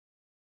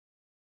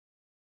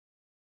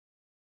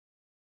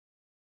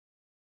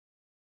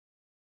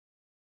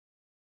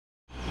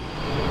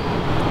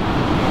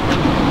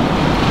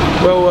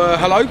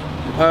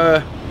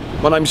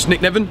My name's Nick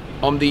Nevern.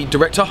 I'm the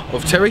director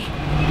of Terry.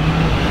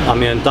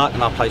 I'm Ian Duck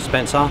and I play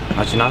Spencer,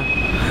 as you know.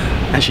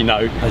 As you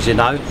know. As you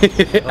know.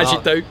 As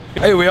you do.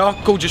 Here we are,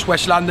 gorgeous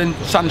West London,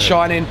 sun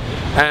shining,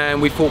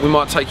 and we thought we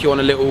might take you on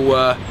a little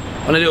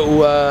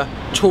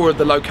tour of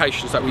the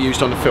locations that we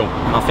used on the film.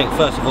 I think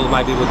first of all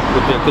maybe would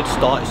be a good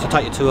start is to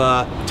take you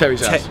to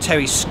Terry's house.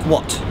 Terry's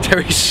squat.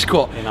 Terry's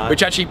squat, you know,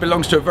 which actually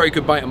belongs to a very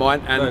good mate of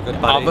mine, and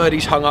I've heard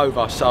he's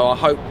hungover, so I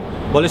hope.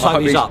 Well, let's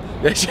hope he's up.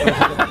 Let's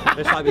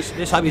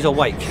hope he's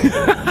awake.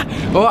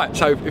 Alright,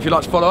 so if you'd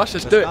like to follow us,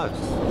 let's do it.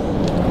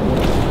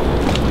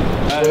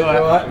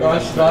 Alright,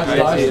 nice.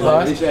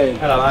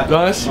 Hello, mate.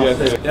 Nice.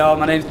 Yeah,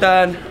 my name's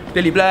Dan,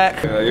 Billy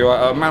Black. You're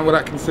right, Manuel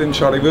Atkinson,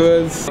 Charlie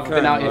Woods. I've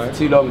been out here for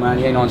too long, man.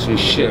 He ain't answering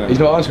shit. Yeah. He's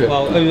not answering.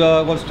 Well, who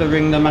wants to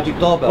ring the magic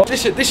doorbell?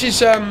 This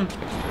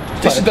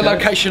is the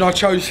location I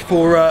chose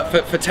for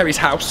Terry's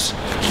house,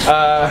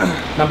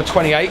 number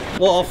 28.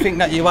 What I think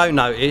that you won't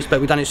notice, but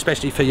we've done it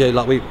especially for you,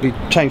 like we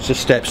changed the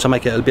steps to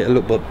make it a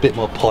bit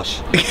more posh.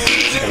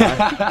 You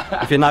know?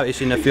 If you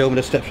notice in the film,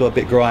 the steps were a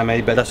bit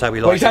grimy, but that's how we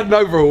like it. Well, he's had an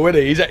overall,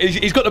 isn't he?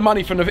 He's got the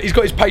money from he's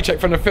got his paycheck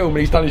from the film, and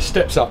he's done his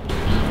steps up.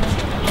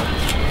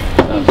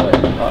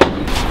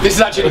 This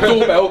is actually the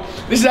doorbell.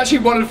 This is actually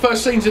one of the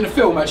first scenes in the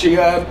film. Actually,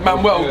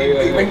 Manuel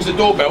he rings the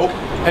doorbell,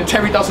 and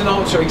Terry doesn't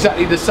answer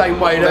exactly the same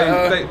way.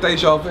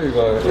 Deja vu,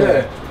 right?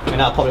 Yeah. I mean,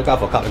 I'll probably go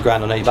for a couple of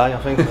grand on eBay, I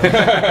think.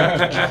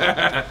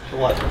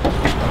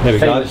 There we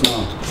go.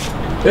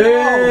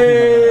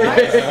 Hey!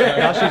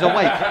 Now she's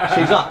awake.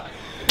 She's up.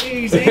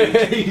 Easy.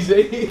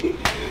 Easy.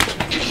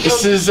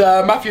 This is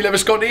Matthew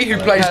Levisconti, who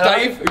plays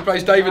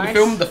Dave, in the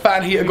film, the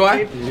fan heater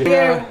guy.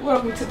 Yeah,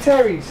 welcome to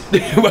Terry's.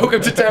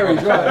 Welcome to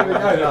Terry's, right, here we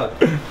go.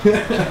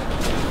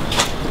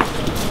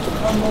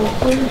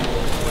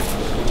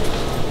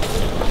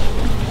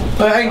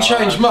 It ain't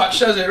changed much,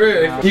 has it,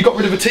 really? You got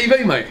rid of a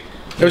TV, mate?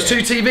 There was two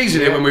TVs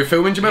in here when we were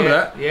filming, do you remember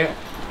that? Yeah.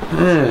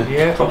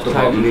 Yeah,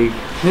 totally.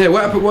 Yeah,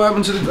 what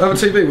happened to the other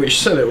TV? We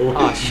should sell it or?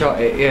 I shot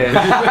it, yeah.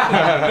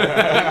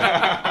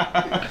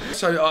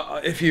 So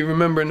if you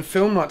remember in the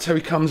film, like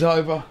Terry comes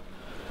over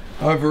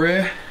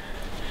here,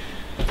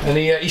 and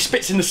he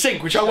spits in the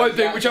sink, which I won't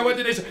do.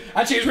 This.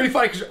 Actually, it's really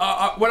funny because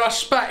when I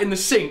spat in the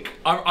sink,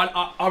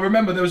 I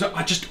remember there was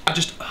I just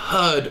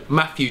heard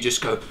Matthew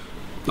just go,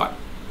 like,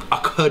 I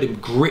heard him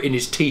gritting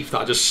his teeth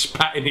that I just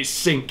spat in his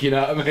sink. You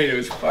know what I mean? It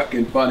was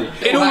fucking funny.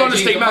 In all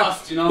honesty,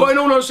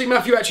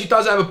 Matthew actually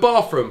does have a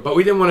bathroom, but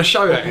we didn't want to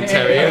show that in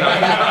Terry. You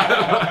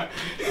know?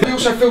 We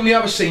also filmed the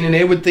other scene in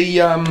here with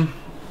the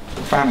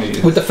fan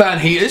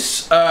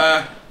heaters,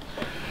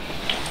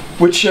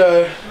 which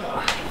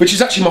is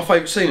actually my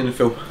favourite scene in the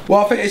film.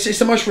 Well, I think it's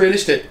the most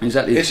realistic.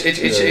 Exactly. It's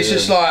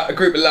just like a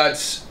group of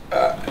lads,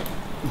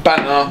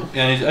 banter.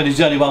 Yeah, and he's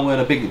the only one wearing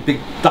a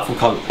big duffel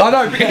coat. I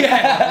know, but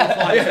yeah.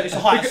 It's the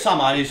height of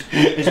summer and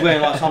he's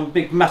wearing like some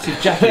big massive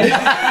jacket.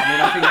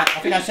 I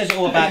think that says it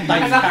all about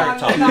Dave's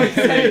character.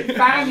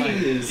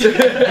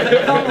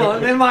 Come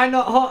on, am I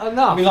not hot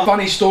enough? The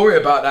funny story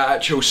about that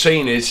actual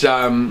scene is,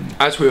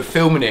 as we were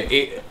filming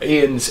it,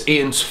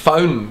 Ian's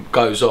phone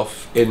goes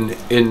off in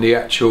the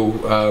actual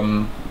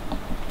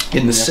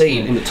in the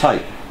scene, in the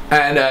tape.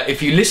 And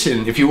if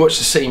you watch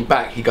the scene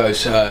back, he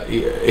goes,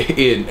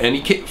 Ian, and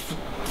he keeps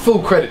full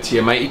credit to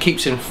you, mate. He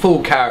keeps in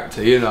full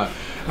character, you know.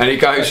 And he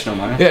goes,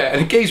 yeah,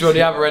 and the geezer on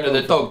the other end of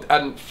the dog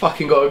hadn't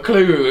fucking got a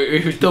clue who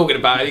he was talking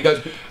about. And he goes,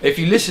 if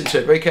you listen to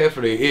it very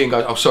carefully, Ian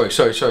goes, oh, sorry,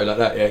 like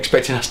that, yeah,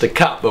 expecting us to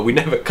cut, but we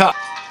never cut.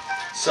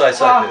 Sorry. He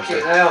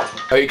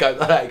goes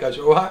like that, he goes,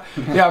 alright?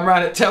 Yeah, I'm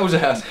round at Tell's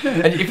house.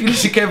 And if you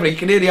listen carefully, you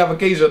can hear the other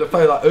geezer on the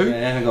phone like, who?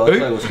 Yeah,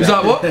 who? He's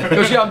like, what? He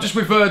goes, yeah, I'm just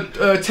with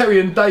Terry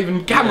and Dave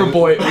and camera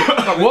boy.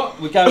 Like, what?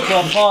 We go to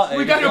a party.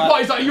 We go to a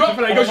party, he's like, are you up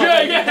for that? He goes,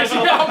 yeah,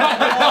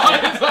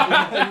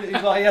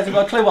 he's like, he hasn't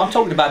got a clue what I'm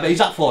talking about, but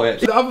he's up for it.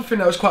 The other thing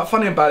that was quite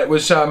funny about it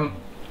was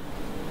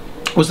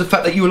the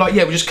fact that you were like,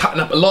 yeah, we're just cutting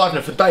up a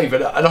livener for Dave,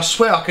 and I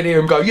swear I could hear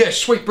him go, yeah,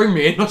 sweet, bring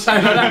me in, or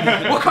something like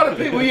that. What kind of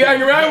people are you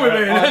hanging around with,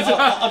 man?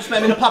 I just met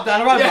him in a pub down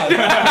the road.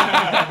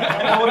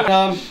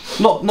 Yeah.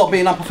 Not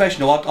being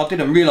unprofessional, I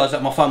didn't realise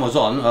that my phone was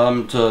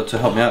on to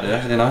help me out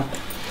there, you know.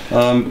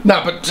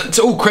 No, but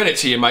to all credit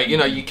to you, mate. You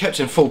know, you kept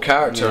in full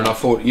character, and I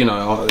thought, you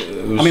know,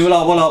 it was... I mean,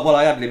 well,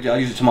 I ad-libbed it, I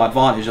used it to my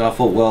advantage, and I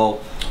thought, well,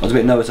 I was a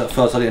bit nervous at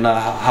first. I didn't know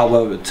how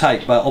well it would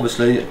take, but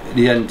obviously,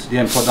 the end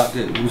product,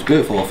 it was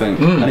beautiful, I think,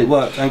 and it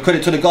worked. And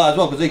credit to the guy as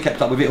well, because he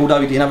kept up with it, although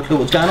he didn't have a clue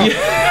what was going on.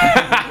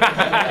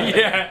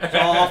 Yeah. So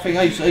I think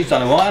he's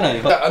done it right, hasn't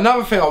he? But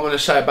another thing I want to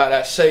say about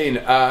that scene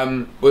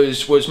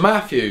was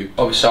Matthew.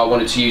 Obviously, I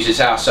wanted to use his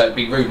house, so it'd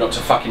be rude not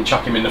to fucking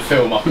chuck him in the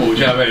film. I thought,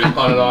 you know what I mean? It's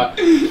kind of like,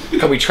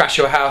 can we trash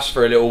your house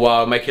for a little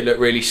while, make it look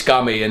really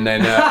scummy, and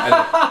then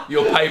and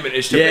your payment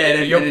is to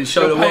your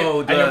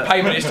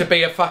payment is to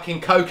be a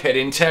fucking cokehead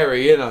in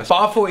Terry, you know.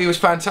 But I thought he was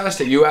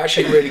fantastic. You were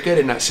actually really good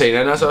in that scene,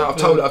 and as I've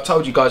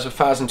told you guys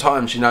 1,000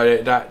 times, you know,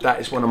 that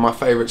is one of my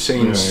favourite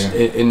scenes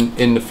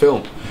in the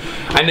film.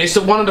 And it's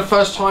one of the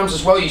first times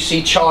as well you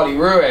see Charlie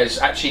Ruiz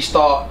actually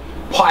start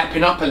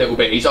piping up a little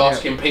bit. He's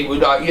asking people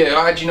like, yeah,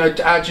 how do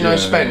you know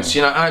Spence?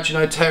 You know, how do you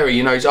know Terry?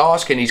 You know, he's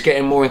asking. He's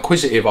getting more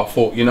inquisitive. I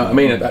thought, you know what I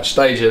mean, at that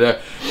stage of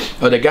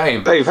the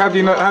game. Dave, how do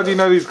you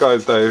know these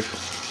guys, Dave?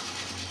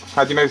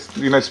 How do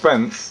you know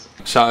Spence?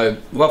 So,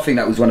 well, I think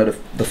that was one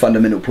of the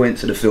fundamental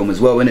points of the film as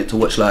well, isn't it? To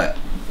watch like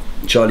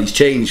Charlie's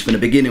change from the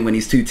beginning when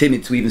he's too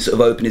timid to even sort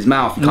of open his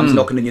mouth. He comes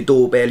knocking on your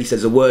door, barely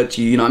says a word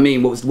to you. You know what I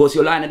mean? What's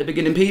your line at the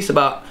beginning piece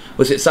about?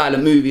 Was it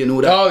silent movie and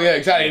all that? oh yeah,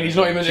 exactly. And he's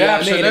not even. Yeah,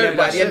 absolutely. And then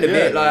by the end of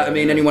it, like, I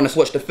mean, anyone that's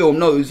watched the film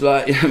knows,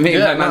 like, you know what I mean,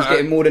 that man's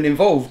getting more than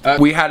involved.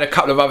 We had a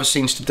couple of other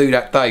scenes to do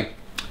that day,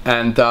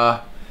 and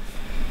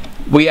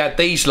we had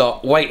these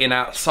lot waiting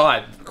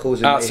outside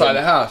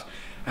the house.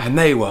 And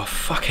they were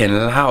fucking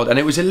loud, and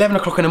it was 11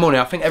 o'clock in the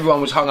morning. I think everyone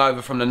was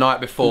hungover from the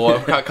night before.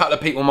 A couple of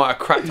people might have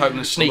cracked open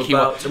a sneaky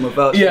a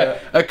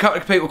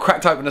couple of people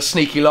cracked open a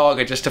sneaky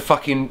lager just to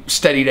fucking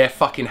steady their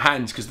fucking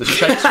hands because the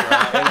shakes were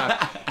out,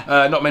 you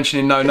know. Not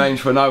mentioning no names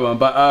for no one,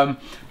 but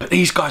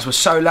these guys were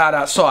so loud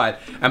outside.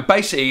 And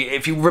basically,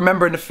 if you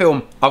remember in the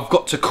film, I've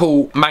got to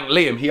call Mank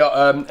Liam.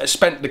 He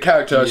spent the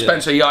character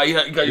Spencer. He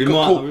goes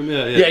call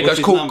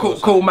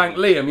Mank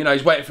Liam. You know,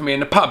 he's waiting for me in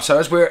the pub. So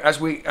as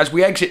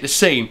we exit the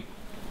scene,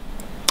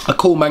 I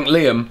call Mank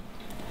Liam,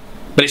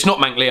 but it's not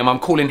Mank Liam, I'm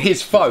calling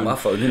his phone. My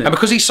phone, isn't it? And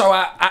because he's so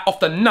off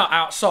the nut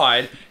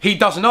outside, he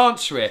doesn't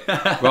answer it,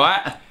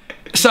 right?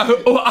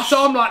 So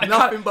I'm like...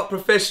 Nothing but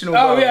professional.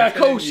 Oh yeah, of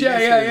course,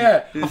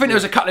 yeah. I think there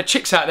was a couple of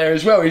chicks out there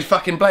as well, he's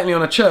fucking blatantly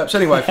on a chirps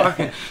anyway,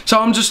 fucking. So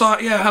I'm just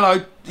like, yeah,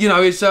 hello, you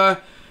know, he's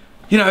not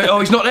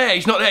there,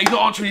 he's not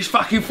answering his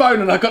fucking phone,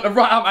 and I got the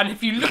right up, and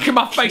if you look at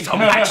my face,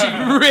 I'm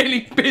actually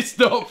really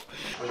pissed off.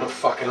 I'm not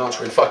fucking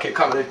answering, fuck it,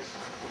 come in.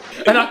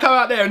 And I come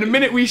out there, and the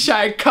minute we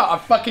shouted cut, I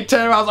fucking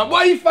turn around, I was like, why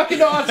are you fucking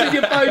not answering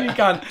your phone, you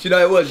cunt? Do you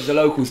know what it was? The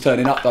locals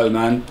turning up though,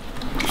 man.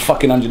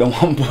 Fucking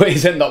 101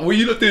 boys end up, what are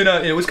you not doing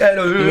out here? What's going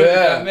on? Yeah. You know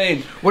what I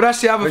mean? Well,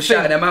 that's the other thing.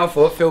 Shouting their mouth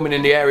off. Filming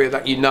in the area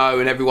that you know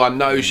and everyone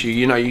knows you,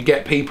 you know, you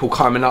get people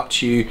coming up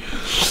to you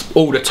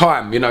all the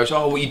time, you know, so,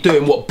 oh, what are you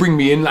doing? What, bring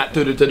me in, that,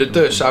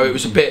 So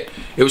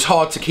it was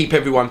hard to keep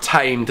everyone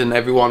tamed and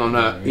everyone on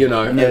a, you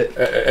know,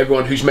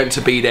 everyone who's meant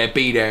to be there,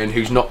 and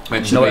who's not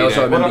meant to be there.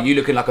 I remember you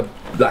looking like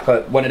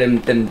one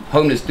of them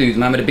homeless dudes,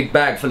 man, with a big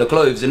bag full of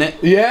clothes, innit?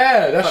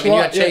 Yeah, that's right. You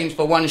had change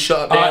for one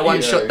shot up there,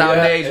 one shot down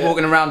there, he's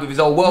walking around with his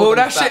old world. Well,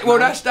 that's it. Well,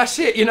 that's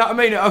it. You know what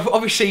I mean?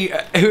 Obviously,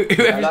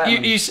 whoever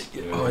you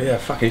oh yeah,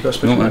 fuck it, you got to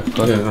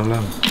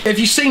spend If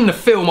you've seen the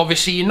film,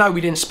 obviously you know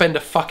we didn't spend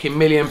 £1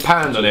 million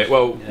on it.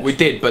 Well, we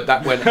did, but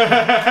that went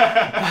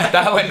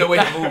that went the way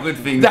of all good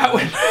things. That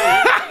went.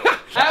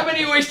 How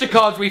many Oyster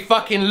cards we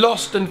fucking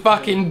lost and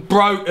fucking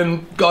broke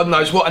and God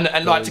knows what,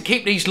 and like to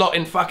keep these lot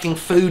in fucking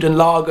food and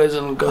lagers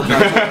and God knows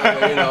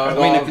what, you know. I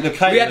mean,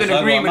 we had an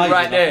agreement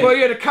right there. Well,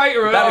 yeah, the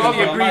caterer. That was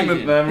the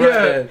agreement, man. Right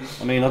there.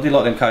 I mean, I do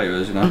like them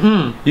caterers, you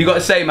know. You got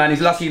to say, man, he's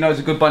lucky he knows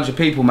a good bunch of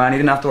people, man. He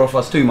didn't have to offer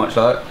us too much,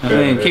 like. I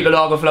mean, keep the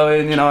lager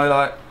flowing, you know,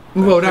 like.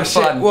 Well, that's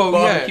it. Well,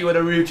 barbecue at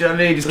the root, you know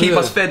what I mean? Just keep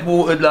us fed,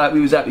 watered, like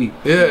we was happy.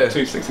 Yeah.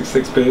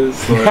 266 beers.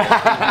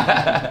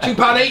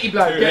 £2.80,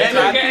 bloke. Yeah,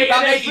 man.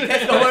 £2.80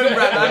 Tesco home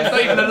brand, man. It's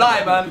not even a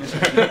lie, man.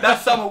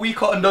 That's something we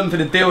cottoned on to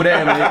the deal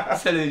there,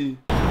 man.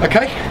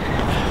 Okay.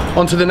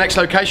 On to the next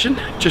location,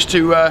 just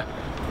to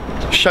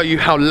show you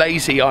how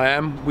lazy I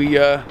am.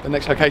 The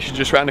next location is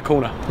just around the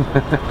corner.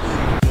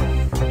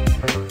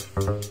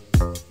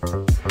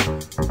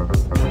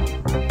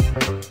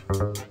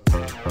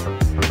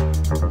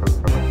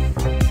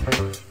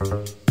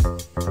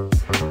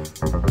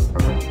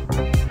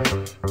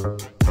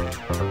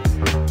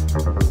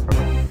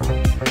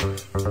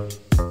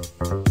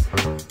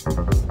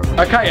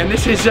 Okay, and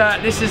this is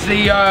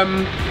the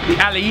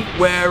alley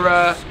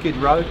where Skid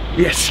Row.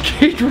 Yeah,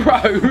 Skid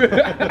Row.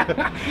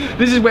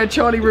 This is where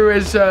Charlie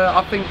Ruiz,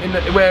 I think,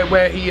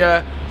 where he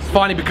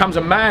finally becomes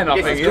a man.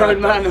 I think. He's a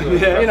grown man.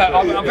 You know,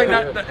 I think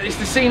that it's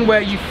the scene where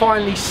you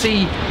finally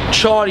see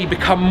Charlie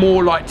become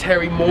more like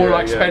Terry, more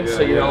like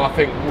Spencer. You know, I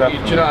think.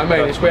 Do you know what I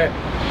mean? It's where,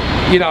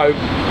 you know.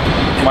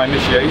 My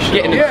initiation.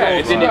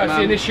 It's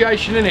the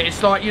initiation, isn't it?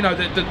 It's like, you know,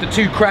 the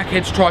two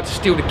crackheads tried to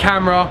steal the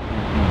camera,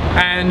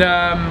 and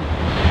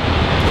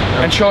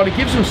Charlie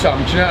gives them some,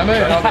 do you know what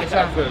I mean?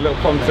 That's a little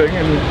fun thing,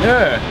 and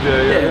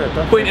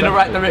yeah. Point in the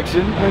right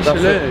direction.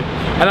 Absolutely.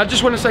 And I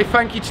just want to say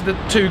thank you to the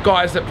two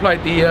guys that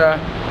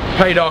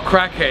played our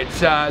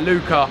crackheads,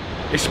 Luca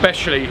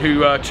especially, who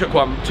took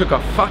a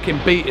fucking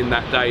beating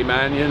that day,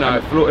 man. You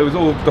know, the floor was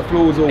all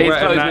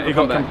wet, and that, he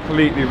got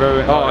completely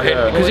ruined. Oh,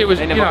 because it was,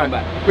 you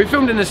know, we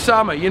filmed in the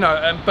summer, you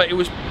know, but it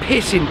was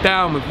pissing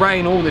down with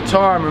rain all the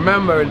time.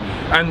 Remember,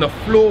 and the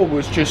floor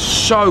was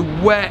just so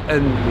wet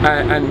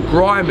and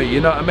grimy.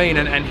 You know what I mean?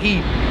 And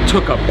he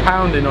took a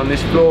pounding on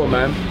this floor,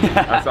 man.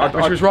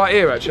 Which was right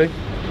here, actually.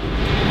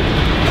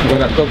 Where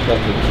that dog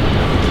started.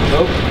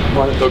 Oh,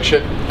 why that dog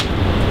shit?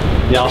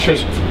 Yeah,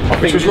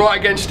 which was right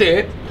against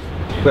it.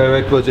 Where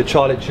it was a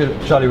Charlie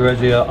Ruiz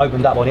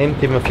opened up on him,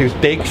 give him a few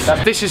digs.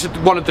 This is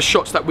one of the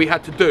shots that we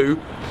had to do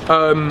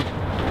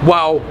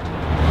while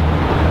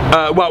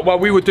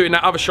we were doing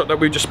that other shot that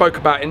we just spoke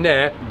about in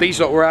there. These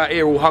lot were out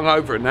here all hung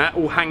over and that,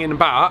 all hanging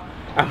about.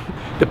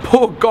 The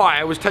poor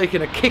guy was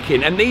taking a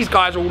kicking, and these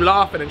guys are all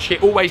laughing and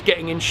shit, always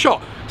getting in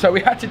shot. So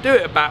we had to do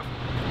it about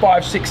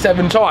 5, 6,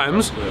 7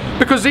 times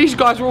because these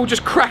guys were all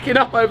just cracking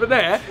up over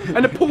there,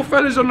 and the poor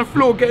fella's on the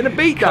floor getting a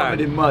beat down.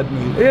 Covered in mud,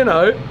 man. You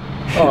know.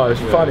 Oh,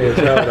 it's funny as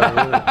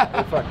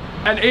hell. Though,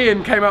 and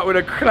Ian came up with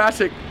a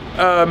classic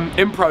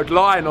improv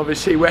line,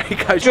 obviously, where he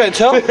goes, Do you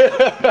tell? His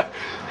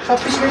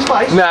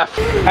face? nah.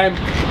 And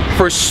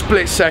for a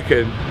split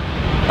second,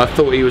 I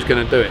thought he was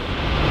going to do it.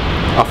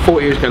 I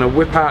thought he was going to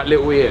whip out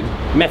little Ian.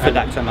 Method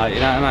actor, mate, you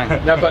know what I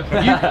mean? No, but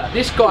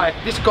this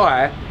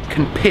guy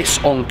can piss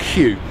on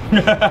cue,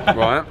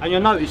 right? And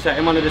you'll notice that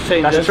in one of the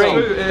scenes. That's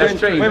true. That's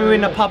true. When we were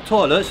in the pub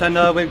toilets and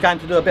we're going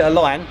to do a bit of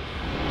line,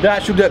 the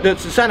actual the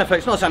sound effect,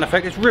 it's not a sound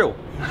effect, it's real.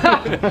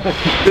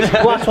 It's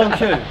right on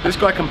cue. This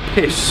guy can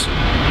piss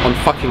on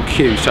fucking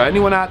cue. So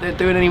anyone out there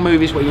doing any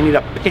movies where you need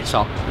a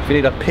pisser, If you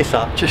need a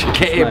pisser, just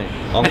get him.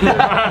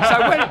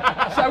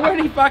 mate, So when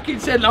he fucking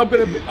said I'm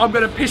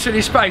gonna piss in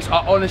his face,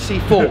 I honestly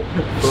thought,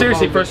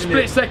 seriously, for a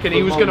split second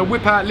he was gonna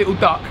whip out little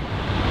duck.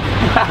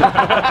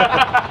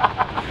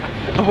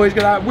 I thought he's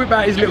gonna whip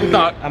out his little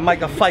duck and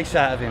make a face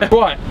out of him.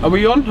 Right, are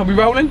we on? Are we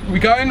rolling? Are we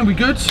going? Are we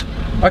good?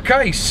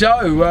 Okay,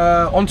 so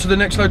on to the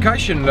next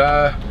location,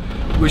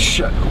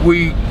 which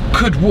we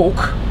could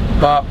walk,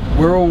 but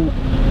we're all,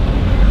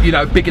 you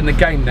know, big in the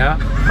game now.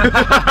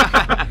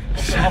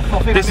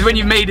 This is when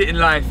you made it in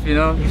life, you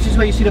know. This is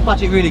where you see the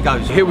budget really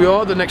goes. Here we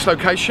are, the next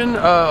location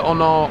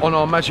on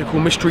our magical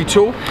mystery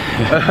tour,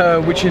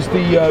 which is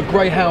the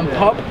Greyhound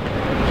pub,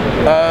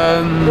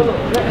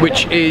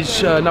 which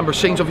is a number of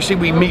scenes. Obviously,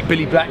 we meet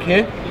Billy Black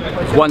here.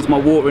 One's my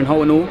watering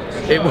hole and all.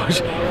 It was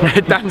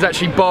Dan's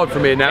actually barred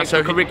from here now,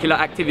 so Extracurricular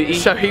activity.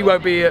 so he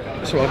won't be.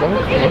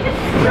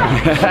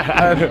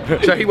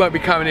 So he won't be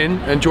coming in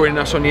and joining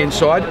us on the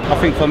inside. I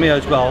think for me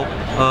as well,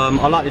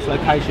 I like this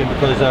location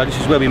because this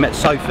is where we met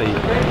Sophie,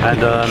 and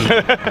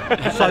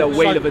had a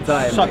whale of a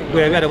time.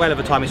 We had a whale of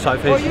a time with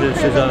Sophie. This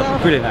is a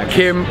brilliant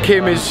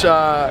actress.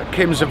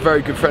 Kim's a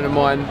very good friend of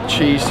mine.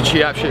 She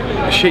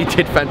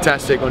did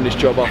fantastic on this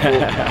job. I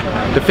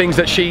thought the things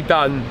that she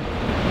done,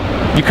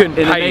 you couldn't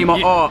In the pay. name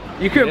of art.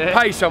 You couldn't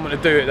Yeah. pay someone to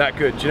do it that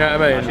good. Do you know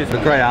what I mean? The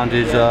Greyhound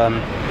is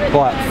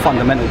quite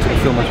fundamental to the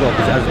film as well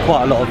because it has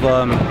quite a lot of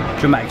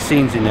dramatic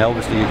scenes in there.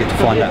 Obviously, you get to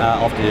find that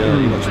out after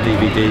you watch the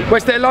DVD. Well,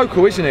 it's their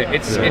local, isn't it?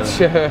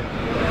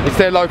 It's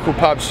their local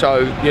pub, so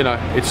you know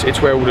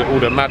it's where all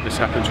the madness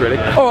happens, really.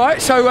 All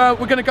right, so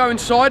we're going to go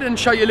inside and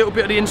show you a little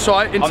bit of the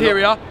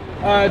interior.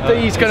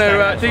 D'Lo's going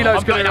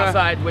to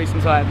outside, waste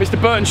some time. Mr.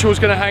 Burtonshaw's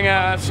going to hang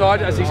out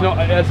outside as he's not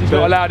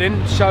allowed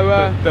in. So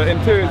The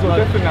interior's all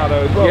different now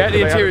though as well. yeah,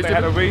 the interior's They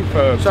had a different.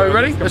 refurb. So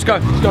ready? Let's go.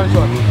 Let's go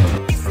inside.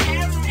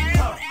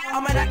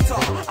 I'm an actor,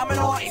 I'm an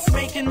artist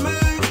making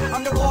moves.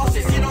 I'm the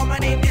bossest, you know my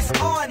name is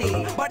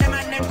Arnie, but the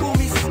man them call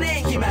me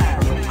Snaky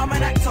Man. I'm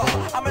an actor,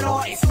 I'm an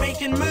artist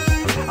making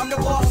moves. I'm the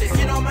bossest,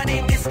 you know my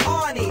name is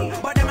Arnie,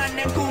 but the man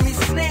them call me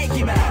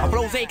Snaky Man. I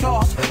blows A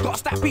class, got a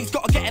stack beats,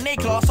 gotta get an A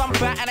class. I'm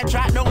fat and I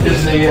track no.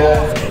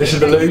 This is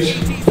the luge.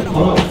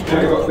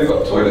 They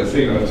got toilet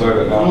seat on the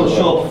toilet now. I'm not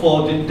sure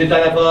before. Did they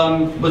have?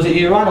 Was it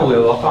urinal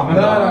wheel? I can't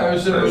remember. No,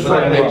 it was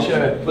right next,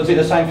 yeah. Was it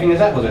the same thing as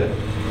that? Was it?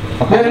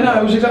 Yeah, no,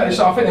 it was exactly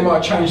so. I think they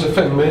might have changed the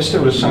thing, but it's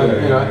still the same.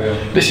 Yeah, you know,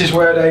 yeah. This is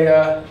where they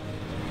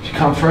if you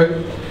come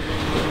through.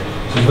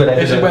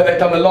 This is where they've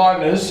done the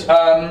liners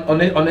on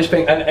this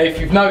thing, and if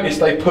you've noticed,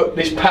 they put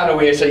this panel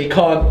here so you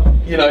can't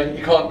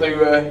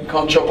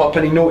chop up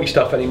any naughty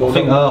stuff anymore. I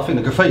think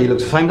the graffiti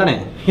looks the same, doesn't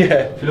it? Yeah.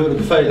 If you look at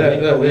the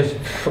graffiti,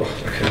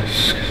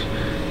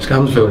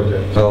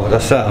 Scumsville. Oh,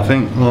 that's that. I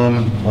think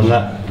on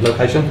that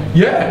location.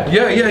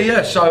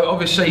 Yeah. So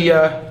obviously,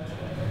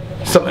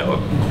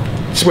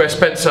 it's where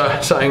Spencer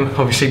saying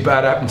obviously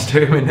bad happens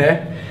to him in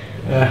there.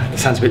 That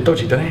sounds a bit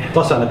dodgy, doesn't it? It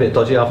does sound a bit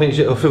dodgy. I think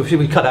if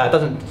we cut that,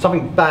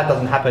 something bad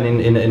doesn't happen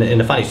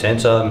in a funny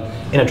sense.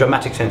 In a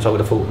dramatic sense, I would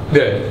have thought.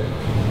 Yeah.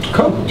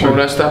 Cool. Well,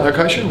 that's that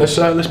location. Let's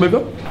move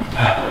on.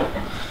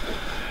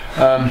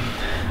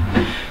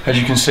 As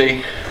you can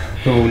see,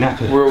 We're all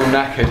knackered. we're all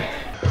knackered.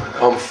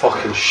 I'm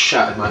fucking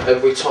shattered, mate.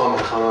 Every time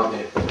I come up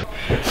here.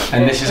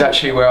 And this is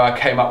actually where I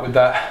came up with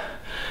that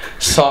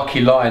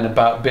sarky line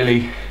about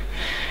Billy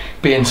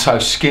being so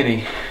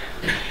skinny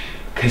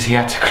because he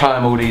had to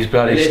climb all these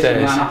bloody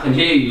stairs. Man, I can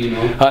hear you, you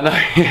know. I know.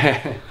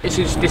 Yeah. This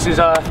is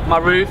my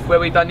roof where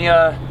we done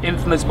the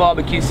infamous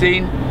barbecue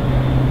scene,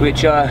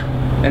 which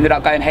ended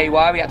up going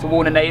haywire. We had to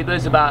warn the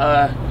neighbours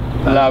about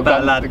Loud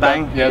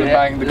bang. Yeah,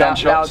 the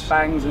gunshots. loud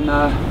bangs and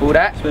all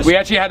that. We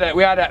actually had a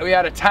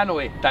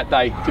tannoy that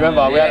day. Do you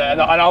remember? We had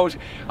and I was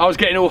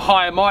getting all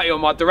high and mighty on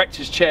my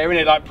director's chair,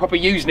 innit, like proper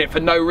using it for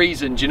no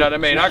reason. Do you know what I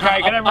mean? Okay,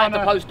 I had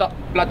to post up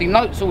bloody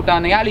notes all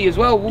down the alley as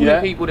well,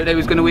 warning people that they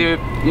was going to wear,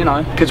 you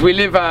know. Because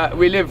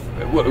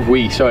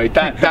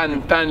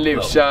Dan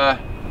lives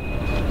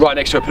right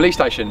next to a police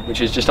station,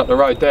 which is just up the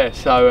road there.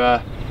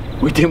 So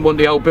we didn't want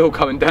the old bill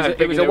coming down.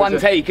 It was a one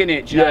take,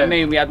 innit? Do you know what I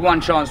mean? We had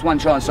one chance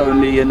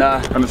only, and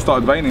it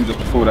started raining just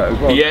before that as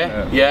well.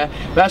 Yeah.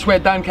 That's where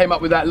Dan came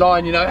up with that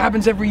line, you know, it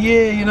happens every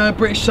year, you know,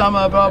 British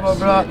summer, blah, blah,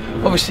 blah.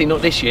 Obviously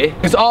not this year.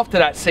 Because after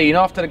that scene,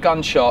 after the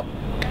gunshot,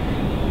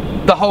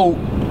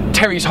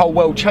 Terry's whole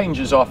world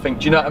changes, I think.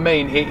 Do you know what I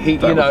mean? He you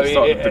know,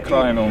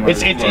 decline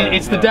almost.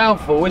 It's the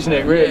downfall, isn't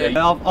it? Really.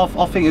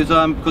 I think it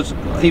was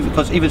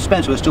because even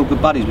Spencer was still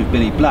good buddies with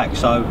Billy Black.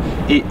 So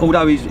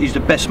although he's the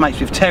best mates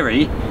with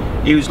Terry,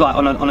 he was like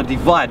on a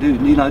divide.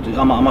 You know,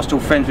 am I still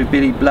friends with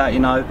Billy Black? You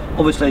know,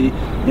 obviously,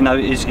 you know,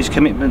 his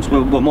commitments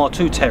were more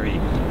to Terry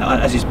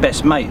as his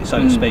best mate,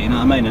 so to speak. You know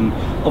what I mean? And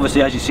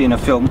obviously, as you see in the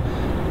film,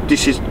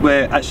 this is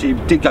where actually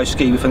did go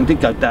ski with and did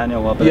go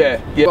downhill, I believe.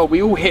 Yeah. Well,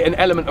 we all hit an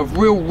element of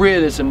real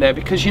realism there,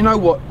 because you know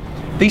what?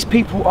 These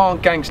people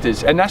aren't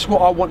gangsters, and that's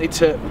what I wanted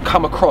to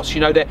come across. You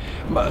know,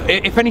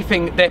 if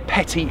anything, they're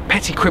petty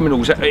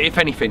criminals. If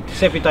anything,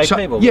 it's everyday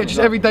people. Yeah,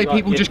 just everyday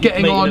people, just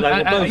getting on.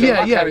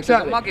 Yeah,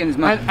 exactly.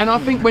 And I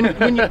think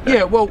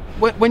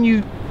when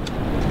you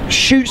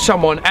shoot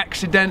someone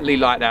accidentally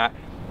like that,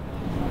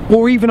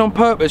 or even on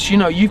purpose, you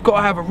know, you've got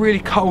to have a really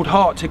cold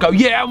heart to go,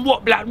 yeah, and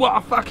what, blood, what a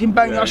fucking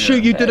bang, I'll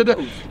shoot you,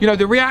 da-da-da. You know,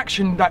 the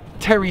reaction that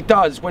Terry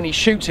does when he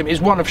shoots him is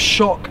one of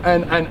shock,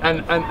 and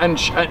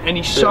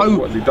he's so,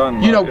 what has he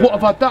done, you know, what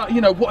have I done,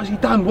 you know, what has he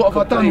done, what have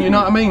I done, you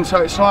know what I mean?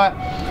 So it's like,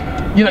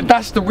 you know,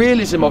 that's the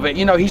realism of it,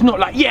 you know, he's not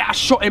like, yeah, I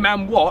shot him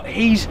and what,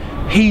 he's,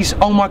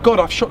 oh my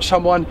God, I've shot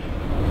someone,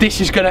 this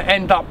is going to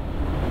end up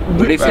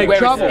it's big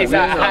trouble. It's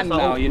out of hand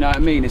now, you know what I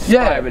mean? It's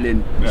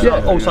spiraling.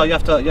 Yeah. Also, you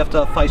have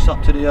to face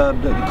up to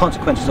the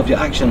consequences of your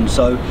actions.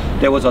 So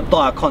there was a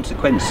dire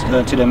consequence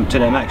to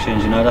them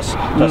actions. You know,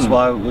 that's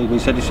why we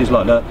said this is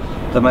like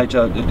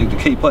the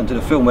key point to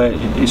the film, where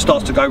it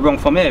starts to go wrong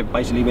from here.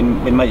 Basically,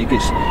 when Matey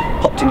gets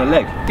popped in the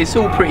leg. It's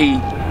all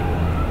pretty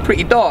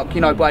dark,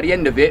 you know, by the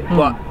end of it,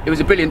 but it was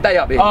a brilliant day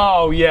up here.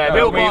 Oh yeah,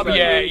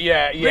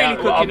 yeah. Really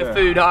cooking the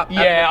food up.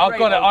 Yeah, I've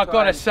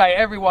got to say,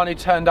 everyone who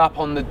turned up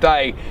on the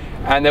day,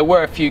 and there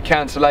were a few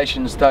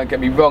cancellations, don't get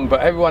me wrong, but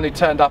everyone who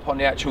turned up on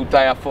the actual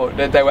day, I thought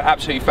they were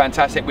absolutely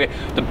fantastic.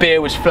 The beer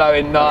was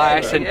flowing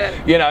nice, and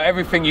you know,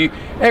 everything you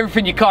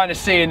kind of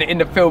see in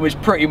the film is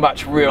pretty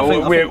much real.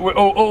 We're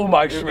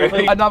almost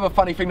real. Another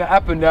funny thing that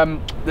happened,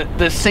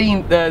 the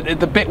scene,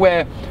 the bit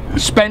where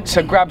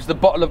Spencer grabs the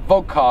bottle of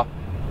vodka,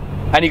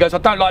 and he goes, I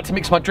don't like to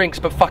mix my drinks,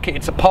 but fuck it,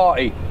 it's a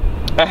party.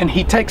 And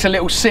he takes a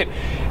little sip,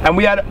 and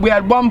we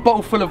had one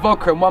bottle full of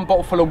vodka and one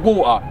bottle full of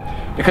water,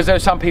 because there were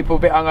some people a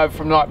bit hungover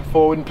from the night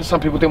before, and some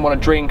people didn't want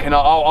to drink, and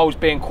I was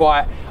being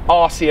quite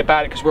arsey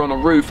about it because we're on a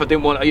roof. I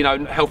didn't want, you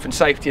know, health and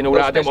safety and all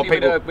that. I didn't want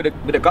people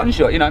with a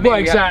gunshot, you know what I mean? Well,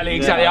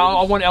 exactly.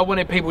 I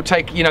wanted people to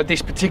take, you know,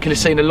 this particular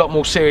scene a lot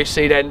more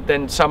seriously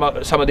than some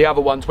of the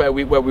other ones where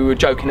we were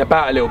joking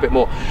about a little bit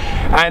more.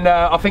 And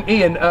I think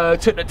Ian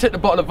took the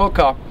bottle of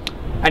vodka,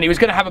 and he was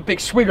going to have a big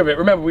swig of it.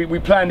 Remember, we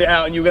planned it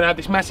out, and you were going to have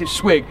this massive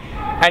swig.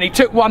 And he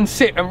took one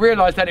sip and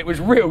realised that it was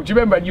real. Do you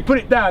remember? And you put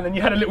it down, and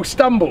you had a little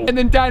stumble. And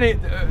then Danny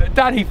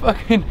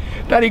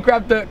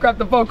grabbed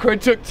the vodka and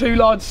took 2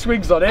 large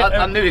swigs on it.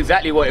 I knew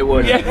exactly what it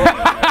was.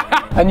 Yeah.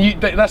 And you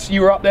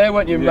were up there,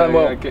 weren't you,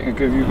 Manuel? Yeah,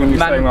 because when you're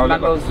saying I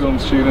look like a film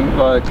student,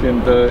 like,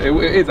 and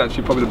it is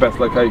actually probably the best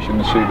location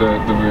to shoot the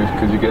roof,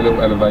 because you get a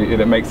little elevated.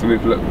 It makes the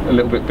roof look a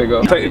little bit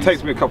bigger. It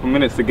takes me a couple of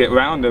minutes to get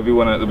round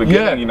everyone at the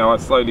beginning. Yeah. You know, I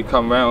slowly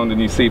come round,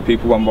 and you see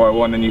people one by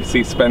one, and you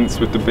see Spence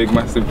with the big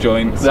massive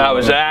joints.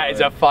 That is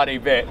a funny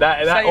bit.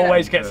 That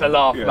always gets a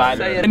laugh,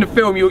 man. In the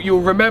film,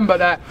 you'll remember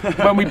that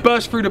when we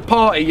burst through the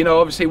party, you know,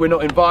 obviously we're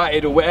not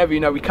invited or whatever,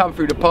 you know, we come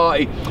through the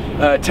party,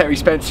 Terry,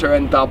 Spencer,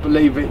 and I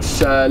believe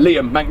it's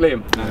Liam,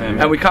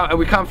 and we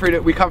come through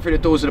the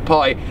doors of the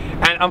party,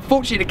 and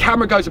unfortunately the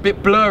camera goes a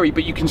bit blurry,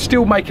 but you can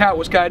still make out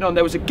what's going on.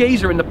 There was a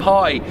geezer in the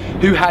party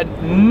who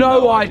had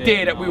no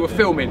idea that we were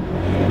filming.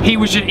 He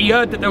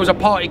heard that there was a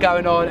party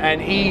going on,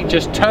 and he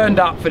just turned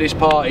up for this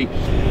party,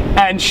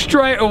 and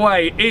straight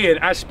away Ian,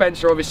 as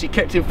Spencer, obviously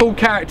kept in full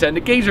character, and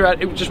the geezer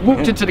just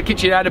walked into the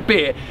kitchen, had a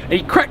beer, and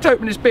he cracked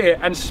open his beer,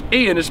 and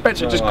Ian as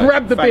Spencer just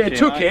grabbed the beer,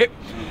 took it,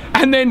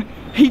 and then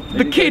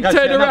the kid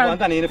turned around.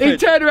 He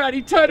turned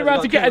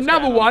around to get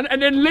another one,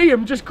 and then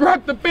Liam just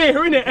grabbed the beer,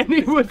 innit? And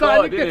he was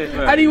like,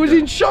 and he was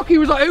in shock. He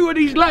was like, "Who are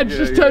these lads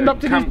just turned up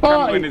to this party?"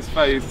 Camera in his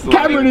face.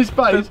 Camera in his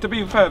face. To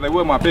be fair, they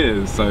were my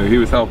beers, so he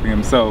was helping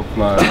himself.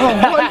 Like,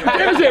 oh, what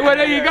is it? Well,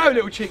 there you go,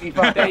 little cheeky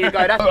fuck. There you go.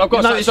 I've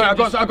got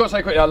to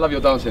say quickly, I love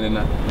your dancing in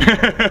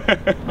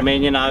that. I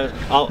mean, you know,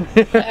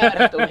 I'd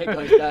have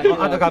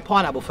to go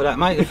Pineapple for that,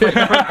 mate.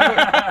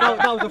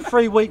 That was a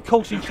 3-week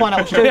course in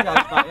Pineapple Studios,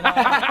 mate. You know?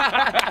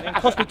 It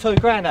cost me $2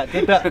 grand, that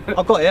did, but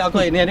I got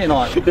it in the end, didn't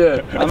I?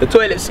 Yeah. The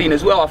toilet scene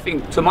as well, I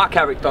think, to my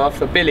character,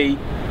 for Billy,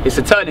 it's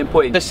a turning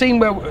point. The scene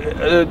where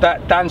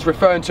that Dan's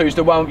referring to is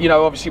the one, you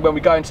know, obviously when we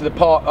go into the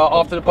park,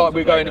 after the park,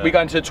 we go into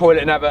the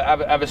toilet and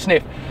have a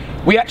sniff.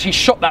 We actually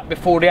shot that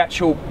before the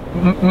actual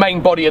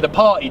main body of the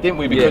party, didn't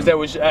we? Because there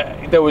was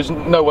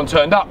no one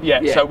turned up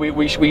yet, so we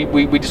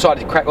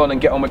decided to crack on and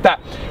get on with that.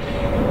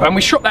 And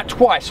we shot that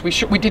twice. We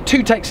did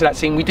 2 takes of that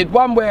scene. We did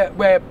one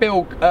where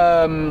Bill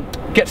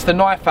gets the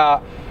knife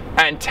out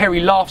and Terry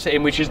laughs at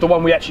him, which is the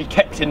one we actually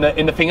kept in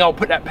the thing. I'll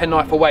put that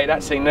penknife away,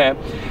 that scene there.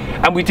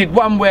 And we did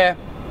one where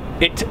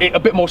it a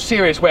bit more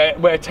serious,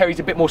 where Terry's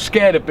a bit more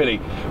scared of Billy.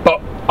 But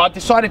I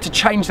decided to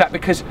change that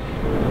because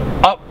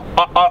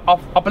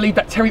I believe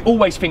that Terry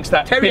always thinks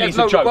that Terry Billy's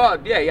has a joke.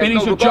 Regard. Yeah,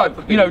 Billy's no a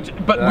joke, you know.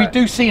 But we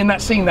do see in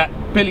that scene that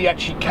Billy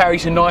actually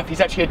carries a knife.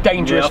 He's actually a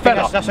dangerous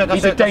fella.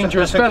 He's a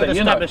dangerous fella,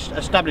 you know.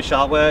 Established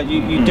art where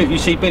you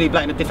see Billy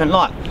Black in a different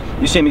light.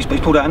 You see him, he's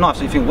pulled out a knife,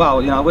 so you think,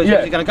 well, you know, where's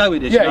he going to go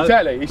with this? Yeah, you know?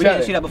 exactly. We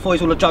didn't see that before.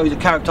 He's all a joke. He's a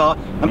character,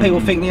 and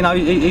people think, you know,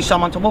 he's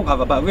someone to walk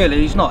over, but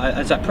really he's not.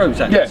 As that proves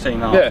that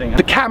scene. I think.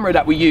 The camera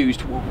that we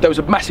used, there was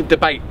a massive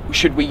debate.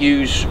 Should we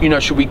use, you know,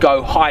 should we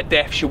go high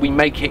def? Should we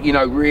make it, you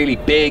know, really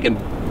big and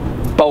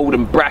bold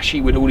and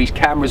brashy with all these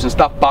cameras and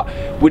stuff? But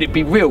would it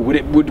be real?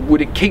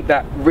 Would it keep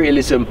that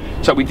realism?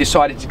 So we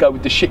decided to go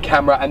with the shit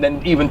camera and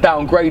then even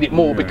downgrade it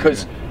more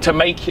because to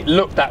make it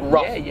look that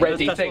rough,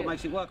 ready that's thing. what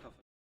makes it work.